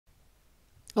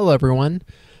Hello, everyone.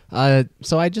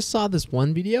 So I just saw this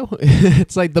one video.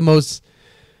 It's like the most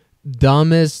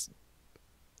dumbest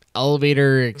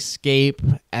elevator escape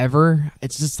ever.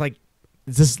 It's just like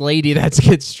this lady that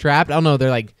gets trapped. I don't know. They're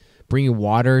like bringing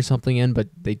water or something in, but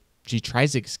she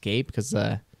tries to escape because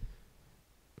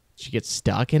she gets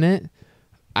stuck in it.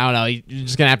 I don't know. You're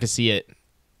just gonna have to see it.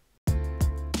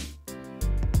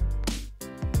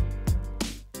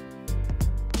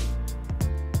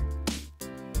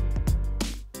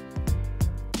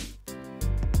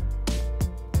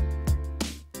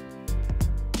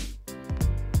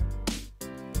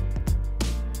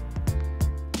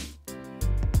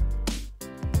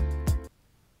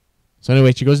 So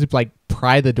anyway, she goes to like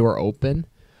pry the door open.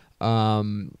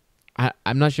 I'm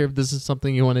not sure if this is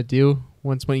something you want to do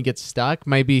when you get stuck.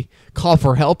 Maybe call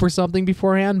for help or something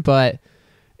beforehand. But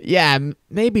yeah,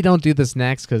 maybe don't do this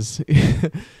next because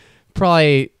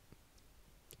probably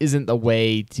isn't the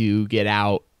way to get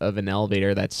out of an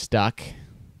elevator that's stuck.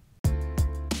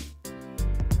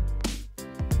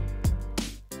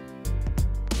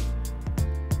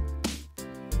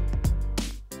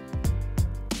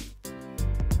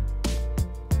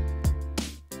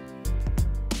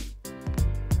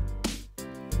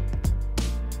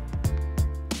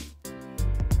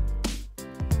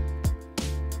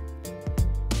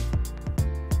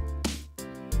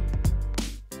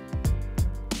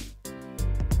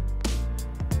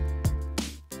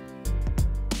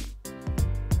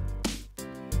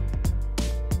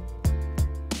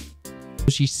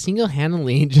 She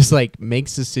single-handedly just like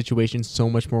makes the situation so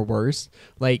much more worse.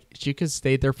 Like she could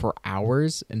stay there for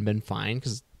hours and been fine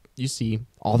because you see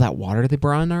all that water they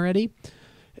brought in already.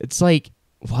 It's like,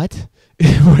 what?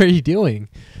 What are you doing?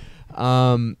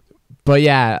 Um, but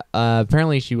yeah,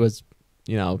 apparently she was,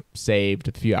 saved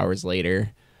a few hours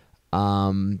later.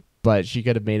 But she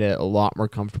could have made it a lot more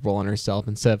comfortable on herself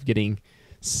instead of getting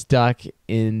stuck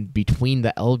in between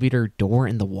the elevator door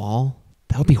and the wall.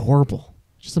 That would be horrible.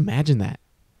 Just imagine that.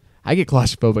 I get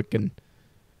claustrophobic and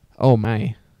oh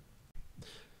my.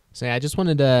 So yeah, I just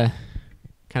wanted to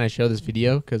kind of show this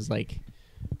video because like,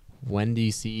 when do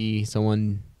you see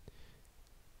someone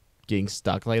getting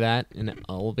stuck like that in an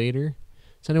elevator?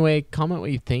 So anyway, comment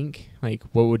what you think. Like,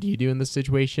 what would you do in this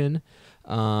situation?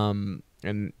 And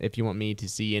if you want me to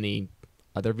see any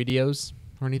other videos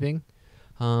or anything.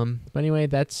 But anyway,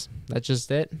 that's just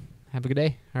it. Have a good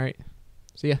day. All right.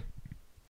 See ya.